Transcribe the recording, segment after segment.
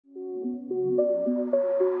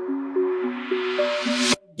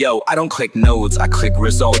Yo, I don't click nodes, I click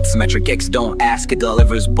results. MatricX don't ask, it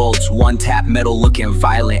delivers bolts. One tap metal looking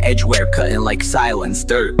violent, edgeware cutting like silence.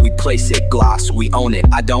 Dirt, we place it, gloss, we own it.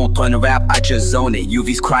 I don't unwrap, I just zone it.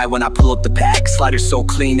 UVs cry when I pull up the pack. Slider's so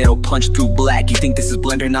clean, it'll punch through black. You think this is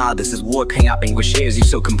Blender? Nah, this is war paint. Op English shares, you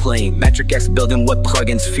so complain. MatricX building what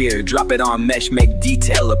plugins fear. Drop it on mesh, make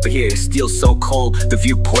detail appear. Steel so cold, the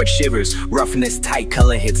viewport shivers. Roughness tight,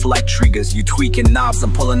 color hits like triggers. You tweaking knobs,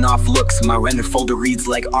 I'm pulling off looks. My render folder reads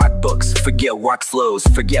like art books. Forget workflows,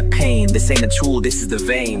 forget pain. This ain't a tool, this is the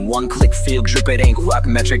vein. One click feel drip, it ain't rock.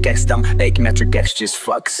 MatricX dumb, make MatricX just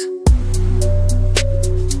fucks.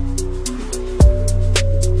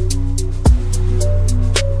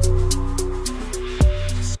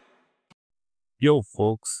 Yo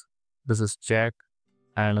folks, this is Jack,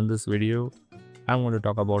 and in this video I'm going to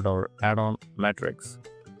talk about our add-on MatricX.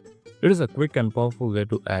 It is a quick and powerful way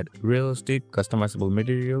to add realistic customizable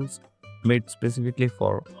materials made specifically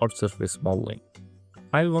for hard surface modeling.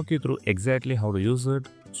 I'll walk you through exactly how to use it,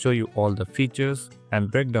 show you all the features,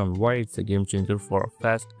 and break down why it's a game changer for a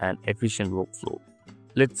fast and efficient workflow.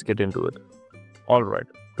 Let's get into it. Alright,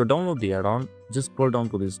 to download the add-on, just scroll down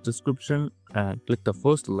to this description and click the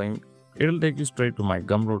first link. It'll take you straight to my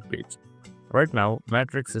Gumroad page. Right now,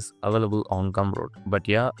 MatricX is available on Gumroad, but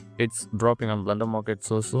yeah, it's dropping on Blender Market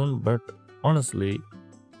so soon, but honestly,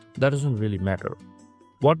 that doesn't really matter.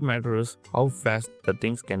 What matters is how fast the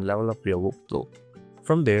things can level up your workflow.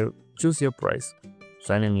 From there, choose your price,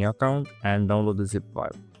 sign in your account, and download the zip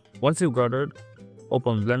file. Once you've got it,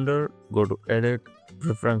 open Blender, go to Edit,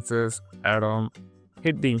 Preferences, Add-on,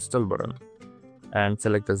 hit the Install button, and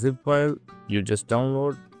select the zip file you just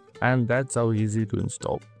download, and that's how easy to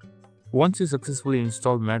install. Once you successfully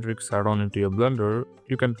install MatricX add-on into your Blender,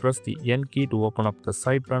 you can press the N key to open up the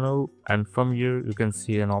side panel, and from here you can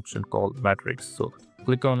see an option called MatricX. So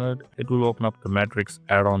click on it, it will open up the MatricX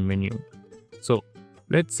add-on menu. So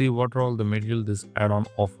let's see what are all the material this add-on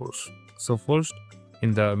offers. So first,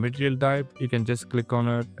 in the material type, you can just click on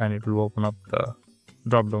it and it will open up the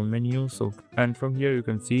drop-down menu. And from here you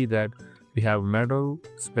can see that we have metal,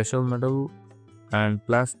 special metal, and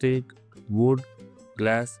plastic, wood,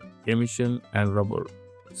 glass, emission, and rubber.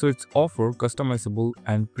 So it's offer customizable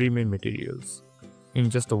and pre-made materials. In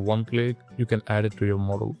just a one click, you can add it to your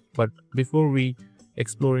model. But before we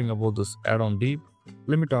exploring about this add-on deep,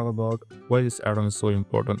 let me talk about why this add-on is so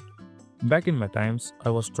important. Back in my times, I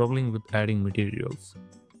was struggling with adding materials.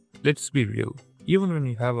 Let's be real, even when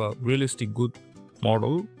you have a realistic good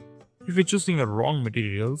model, if you're choosing the wrong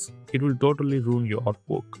materials, it will totally ruin your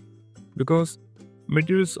artwork. Because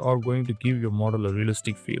materials are going to give your model a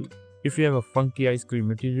realistic feel. If you have a funky ice cream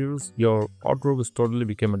materials, your artwork will totally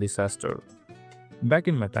become a disaster. Back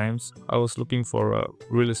in my times, I was looking for a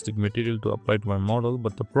realistic material to apply to my model,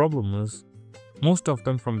 but the problem is, most of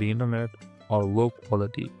them from the internet are low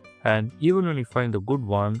quality. And even when you find a good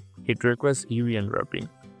one, it requires UV unwrapping.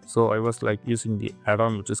 So I was like using the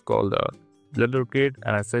add-on which is called Blender Kit,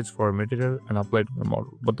 and I searched for a material and applied to my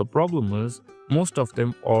model. But the problem is, most of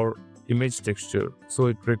them are image texture, so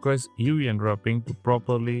it requires UV unwrapping to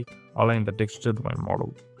properly align the texture to my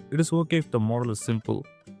model. It is okay if the model is simple,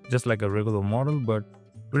 just like a regular model, but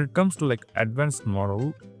when it comes to like advanced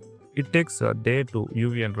model, it takes a day to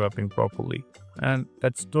UV unwrapping properly, and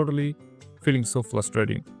that's totally feeling so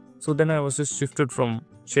frustrating. So then I was just shifted from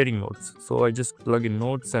shading nodes, so I just plug in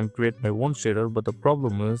nodes and create my own shader. But the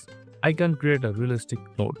problem is, I can't create a realistic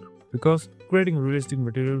node, because creating realistic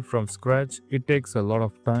material from scratch, it takes a lot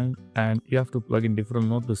of time and you have to plug in different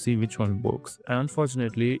nodes to see which one works. And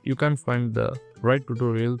unfortunately, you can't find the right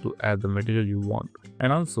tutorial to add the material you want.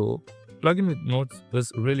 And also, plugin with nodes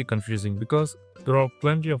is really confusing because there are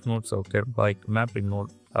plenty of nodes out there like mapping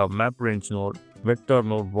node, map range node, vector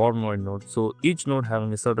node, Voronoi node. So each node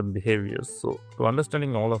having a certain behaviors. So to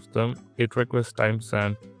understanding all of them, it requires times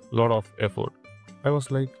and a lot of effort. I was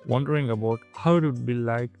like wondering about how it would be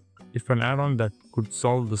like if an add-on that could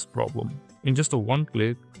solve this problem. In just a one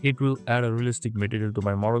click, it will add a realistic material to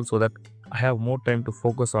my model so that I have more time to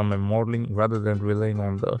focus on my modeling rather than relying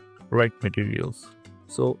on the right materials.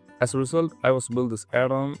 So as a result, I was built this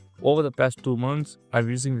add-on. Over the past 2 months, I'm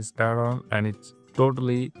using this add-on and it's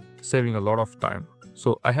totally saving a lot of time.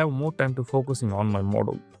 So I have more time to focusing on my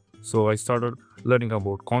model. So I started learning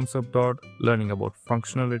about concept art, learning about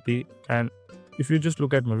functionality, and if you just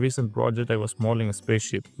look at my recent project, I was modeling a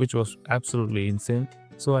spaceship, which was absolutely insane.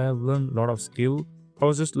 So I have learned a lot of skill. I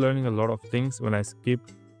was just learning a lot of things when I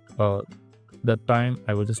skipped the time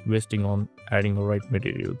I was just wasting on adding the right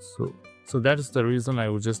materials. So that is the reason I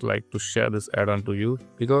would just like to share this add-on to you,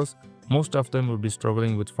 because most of them will be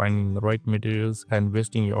struggling with finding the right materials and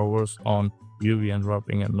wasting your hours on UV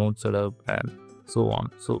unwrapping and node setup and so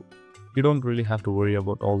on. So you don't really have to worry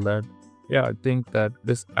about all that. Yeah, I think that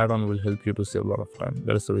this add-on will help you to save a lot of time.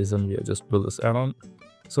 That is the reason we have just built this add-on.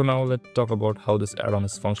 So now let's talk about how this add-on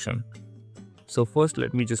is function. So first,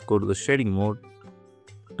 let me just go to the shading mode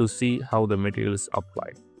to see how the material is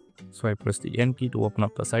applied. So I press the N key to open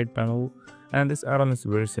up the side panel, and this add-on is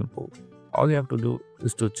very simple. All you have to do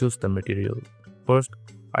is to choose the material. First,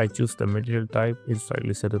 I choose the material type. It's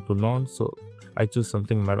slightly set it to none, so I choose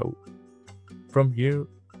something metal. From here,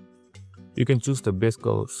 you can choose the base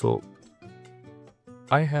color. So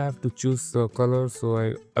I have to choose the color, so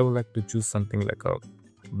I would like to choose something like a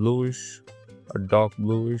bluish, a dark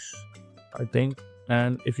bluish, I think.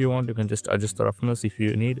 And if you want, you can just adjust the roughness if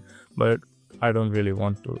you need, but I don't really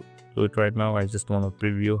want to do it right now. I just want to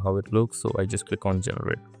preview how it looks, so I just click on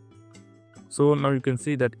generate. So now you can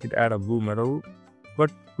see that it add a blue metal,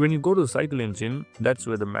 but when you go to the cycle engine, that's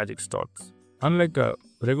where the magic starts. Unlike a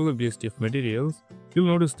regular BSTF materials, you'll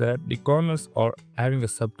notice that the corners are having a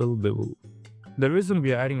subtle bevel. The reason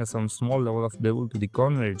we are adding some small level of bevel to the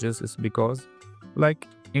corner edges is because, like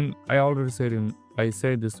I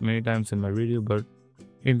said this many times in my video, but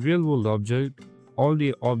in real world object, all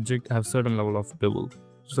the object have certain level of bevel.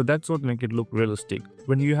 So that's what make it look realistic.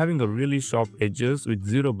 When you're having a really sharp edges with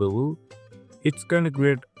zero bevel, it's going to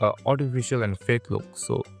create an artificial and fake look.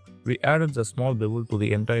 So we added a small bevel to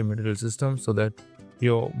the entire material system so that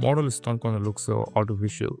your model is not going to look so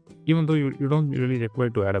artificial. Even though you don't really require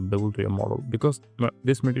to add a bevel to your model, because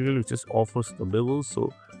this material just offers the bevel,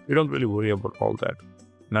 so you don't really worry about all that.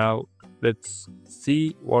 Now let's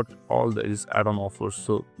see what all this add-on offers.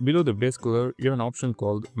 So below the base color, you have an option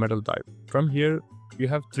called metal type. From here, you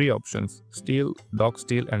have three options: steel, dark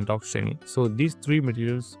steel, and dark shiny. So these three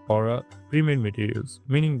materials are pre-made materials,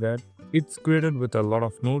 meaning that it's created with a lot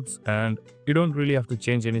of nodes and you don't really have to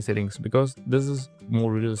change any settings because this is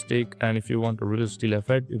more realistic. And if you want a real steel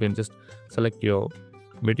effect, you can just select your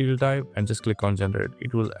material type and just click on generate.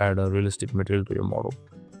 It will add a realistic material to your model.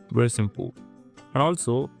 Very simple. And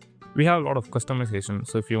also we have a lot of customization.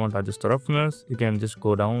 So if you want to adjust the roughness, you can just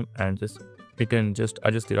go down and you can just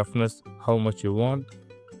adjust the roughness how much you want.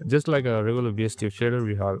 Just like a regular BSTF shader,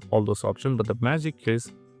 we have all those options, but the magic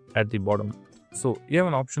is at the bottom. So you have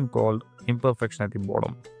an option called imperfection at the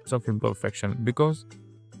bottom. It's of imperfection because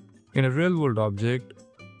in a real world object,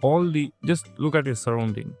 just look at your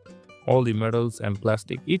surrounding. All the metals and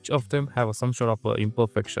plastic, each of them have some sort of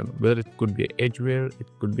imperfection, whether it could be edge wear, it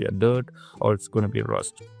could be a dirt, or it's going to be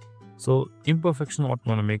rust. So imperfection what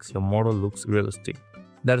going to makes your model looks realistic.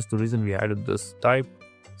 That is the reason we added this type.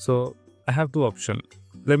 So I have two options.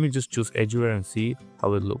 Let me just choose edge wear and see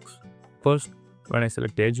how it looks. First, when I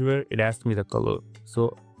select edge wear, it asks me the color.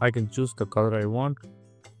 So I can choose the color I want.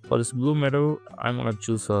 For this blue metal, I'm gonna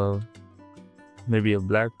choose maybe a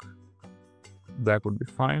black. Black would be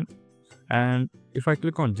fine. And if I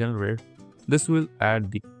click on generate, this will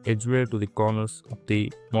add the edge wear to the corners of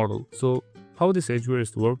the model. So how this edge wear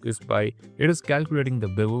works is by it is calculating the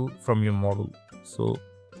bevel from your model. So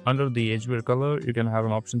under the edge wear color, you can have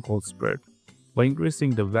an option called spread. By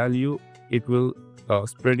increasing the value, it will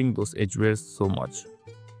spreading those edge wears so much.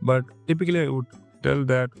 But typically I would tell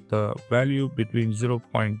that the value between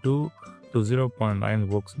 0.2 to 0.9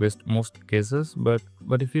 works best most cases, but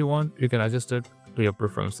if you want, you can adjust it to your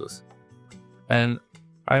preferences. And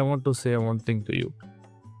I want to say one thing to you.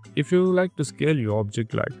 If you like to scale your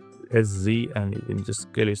object like SZ, and you can just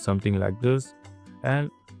scale it something like this, and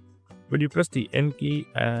when you press the N key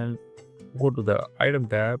and go to the item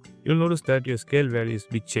tab, you'll notice that your scale values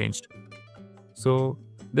be changed. So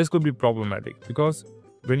this could be problematic because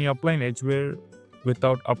when you apply an edge wear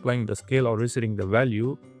without applying the scale or resetting the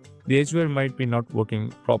value, the edge wear might be not working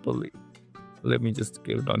properly. Let me just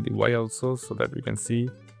scale down the Y also so that we can see.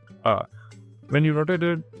 When you rotate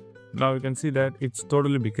it, now you can see that it's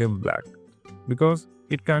totally became black because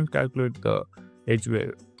it can't calculate the edge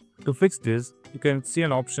wear. To fix this, you can see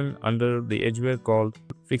an option under the edge wear called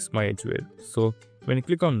fix my edge wear. So when you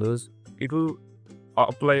click on this, it will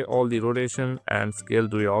apply all the rotation and scale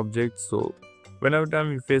to your object. So whenever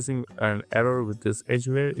time you're facing an error with this edge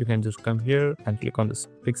wear, you can just come here and click on this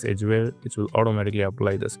fix edge wear, which will automatically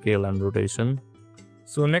apply the scale and rotation.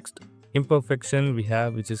 So next imperfection we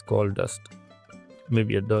have, which is called dust,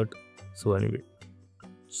 maybe a dirt. So anyway,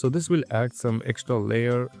 so this will add some extra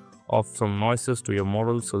layer of some noises to your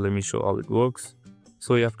model. So let me show how it works.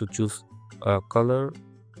 So you have to choose a color.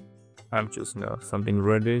 I'm choosing something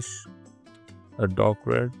reddish, a dark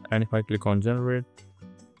red, and if I click on generate,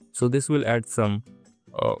 so this will add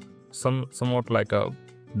somewhat like a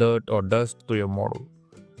dirt or dust to your model.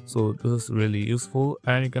 So this is really useful,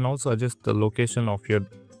 and you can also adjust the location of your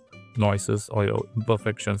noises or your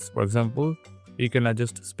imperfections. For example, you can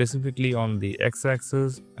adjust specifically on the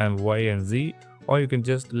x-axis and y and z, or you can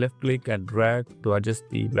just left click and drag to adjust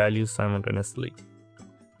the values simultaneously.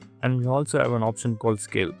 And we also have an option called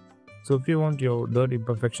scale. So if you want your dirt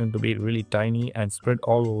imperfection to be really tiny and spread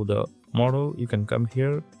all over the model, you can come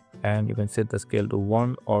here and you can set the scale to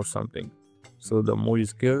 1 or something. So the more you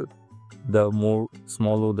scale, the more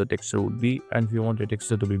smaller the texture would be, and if you want your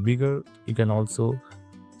texture to be bigger, you can also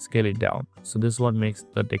scale it down. So this one makes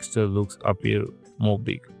the texture looks appear more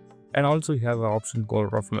big. And also you have an option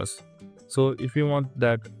called roughness. So if you want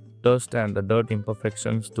that dust and the dirt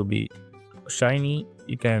imperfections to be shiny,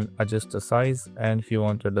 you can adjust the size, and if you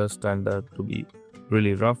want the dust and dirt to be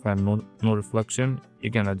really rough and no reflection,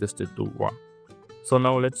 you can adjust it to 1. So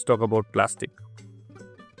now let's talk about plastic.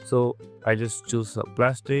 So I just choose a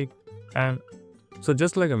plastic, and so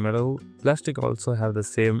just like a metal, plastic also have the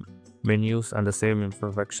same menus and the same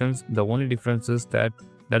imperfections. The only difference is that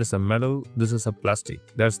is a metal, this is a plastic.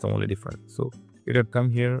 That's the only difference. So you can come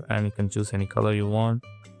here and you can choose any color you want,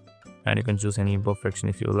 and you can choose any imperfection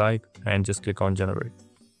if you like, and just click on generate.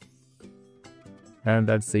 And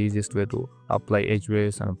that's the easiest way to apply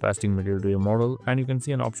edgeways and plastic material to your model. And you can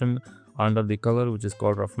see an option under the color which is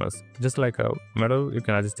called roughness. Just like a metal, you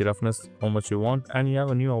can adjust the roughness how much you want, and you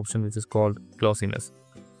have a new option which is called glossiness.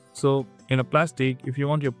 So in a plastic, if you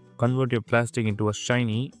want to convert your plastic into a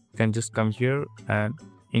shiny, you can just come here and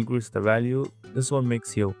increase the value. This one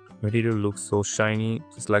makes your material look so shiny,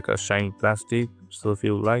 just like a shiny plastic. So if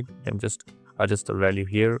you like, you can just adjust the value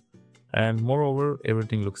here, and moreover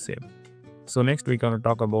everything looks same. So next we're going to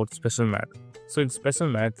talk about special matte. So in special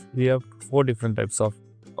matte, we have 4 different types of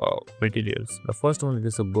materials. The first one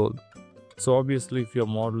is a gold. So obviously if you're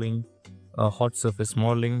modeling hot surface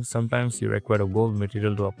modeling, sometimes you require a gold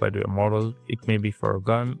material to apply to your model. It may be for a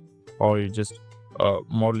gun, or you just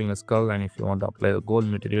modeling a skull, and if you want to apply a gold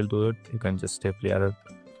material to it, you can just stapler add it.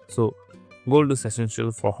 So gold is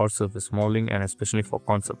essential for hot surface modeling, and especially for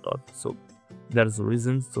concept art. So that is the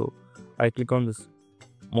reason. So I click on this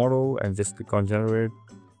model and just click on generate.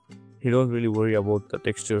 You don't really worry about the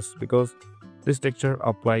textures, because this texture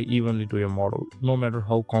apply evenly to your model no matter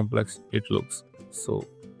how complex it looks. So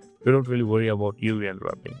you don't really worry about UV and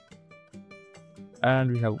wrapping.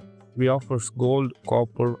 And we offer gold,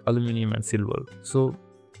 copper, aluminum and silver. So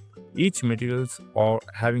each materials are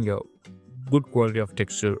having a good quality of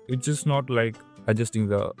texture. It's just not like adjusting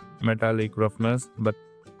the metallic roughness, but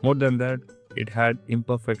more than that, it had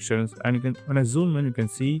imperfections, and you can, when I zoom in, you can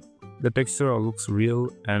see the texture looks real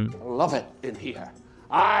and love it in here.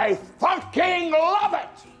 I fucking love it!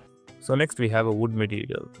 So next we have a wood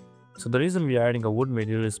material. So the reason we are adding a wood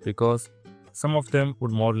material is because some of them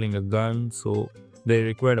would modeling a gun, so they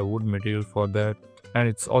require a wood material for that, and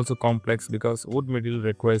it's also complex because wood material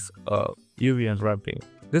requires UV and wrapping.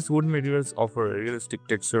 This wood materials offer a realistic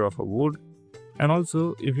texture of a wood, and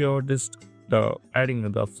also if you are just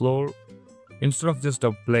adding the floor, instead of just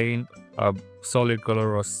a plain solid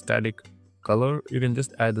color or static color, you can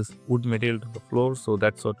just add this wood material to the floor. So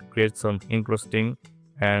that's what creates some interesting.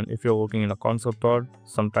 And if you're working in a concept art,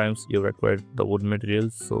 sometimes you require the wood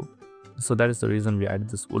materials. So that is the reason we added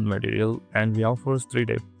this wood material. And we offer three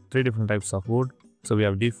different types of wood. So we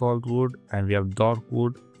have default wood, and we have dark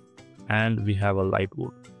wood, and we have a light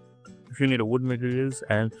wood. If you need a wood materials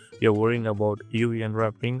and you're worrying about UV and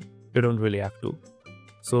wrapping, you don't really have to.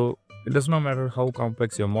 So it does not matter how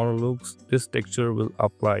complex your model looks, this texture will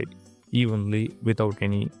apply evenly without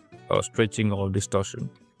any stretching or distortion.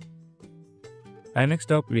 And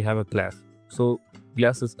next up we have a glass. So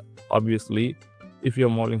glass is obviously, if you're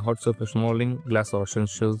modeling hot surface modeling, glass are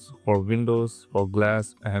essentials for windows, for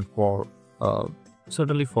glass, and for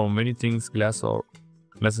certainly for many things glass are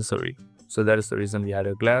necessary. So that is the reason we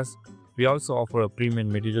added glass. We also offer a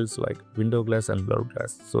premium materials like window glass and blur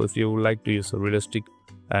glass. So if you would like to use a realistic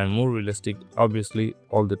and more realistic, obviously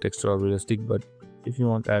all the texture are realistic, but if you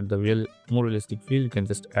want to add the more realistic feel, you can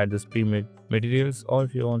just add this pre-made materials. Or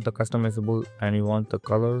if you want the customizable and you want the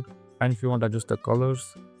color, and if you want to adjust the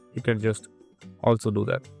colors, you can just also do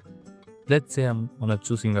that. Let's say I'm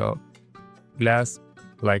choosing a glass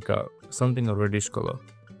like something a reddish color,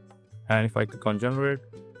 and if I click on generate,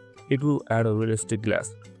 it will add a realistic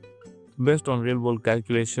glass. Based on real world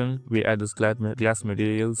calculation, we add this glass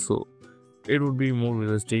material, so it would be more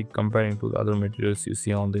realistic comparing to the other materials you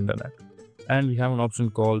see on the internet. And we have an option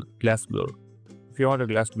called glass blur. If you want a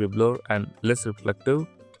glass to be blur and less reflective,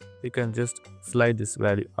 you can just slide this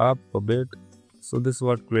value up a bit. So this is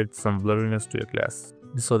what creates some blurriness to your glass.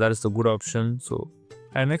 So that is a good option.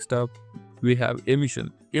 And next up we have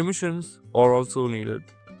emission. Emissions are also needed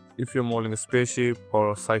if you're modeling a spaceship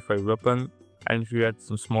or a sci-fi weapon, and if you add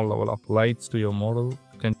some small level of lights to your model,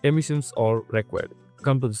 then emissions are required.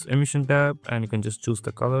 Come to this emission tab and you can just choose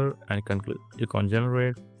the color and you can click on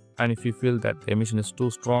generate. And if you feel that the emission is too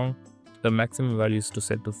strong, the maximum value is to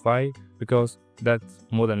set to 5 because that's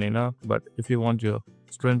more than enough. But if you want your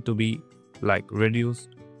strength to be like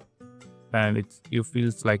reduced and you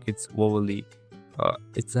feels like it's overly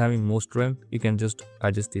it's having more strength, you can just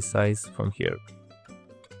adjust the size from here.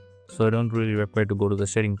 So I don't really require to go to the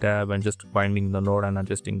shading tab and just finding the node and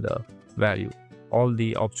adjusting the value. All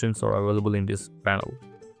the options are available in this panel.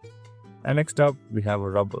 And next up we have a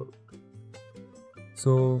rubber.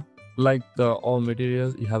 So like all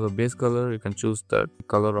materials, you have a base color. You can choose the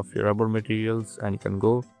color of your rubber materials and you can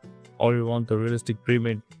go. Or you want the realistic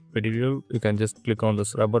pre-made material, you can just click on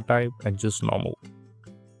this rubber type and choose normal.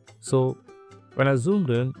 So when I zoomed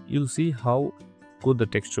in, you'll see how good the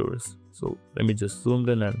texture is. So let me just zoom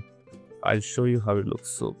in and I'll show you how it looks.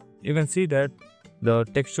 So you can see that the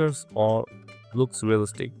textures looks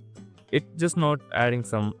realistic. It's just not adding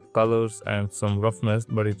some colors and some roughness,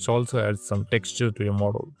 but it also adds some texture to your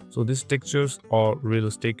model. So these textures are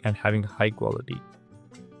realistic and having high quality.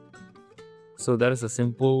 So that is a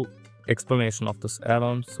simple explanation of this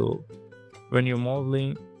add-on. So when you're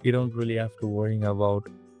modeling, you don't really have to worry about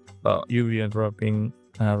UV unwrapping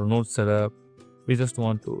and node setup. We just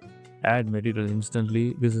want to add material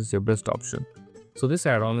instantly. This is your best option. So this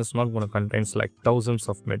add-on is not going to contain like thousands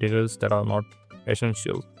of materials that are not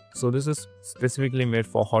essential. So this is specifically made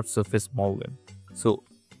for hot surface modeling. So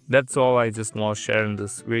that's all I just want to share in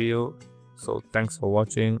this video. So thanks for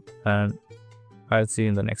watching and I'll see you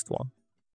in the next one.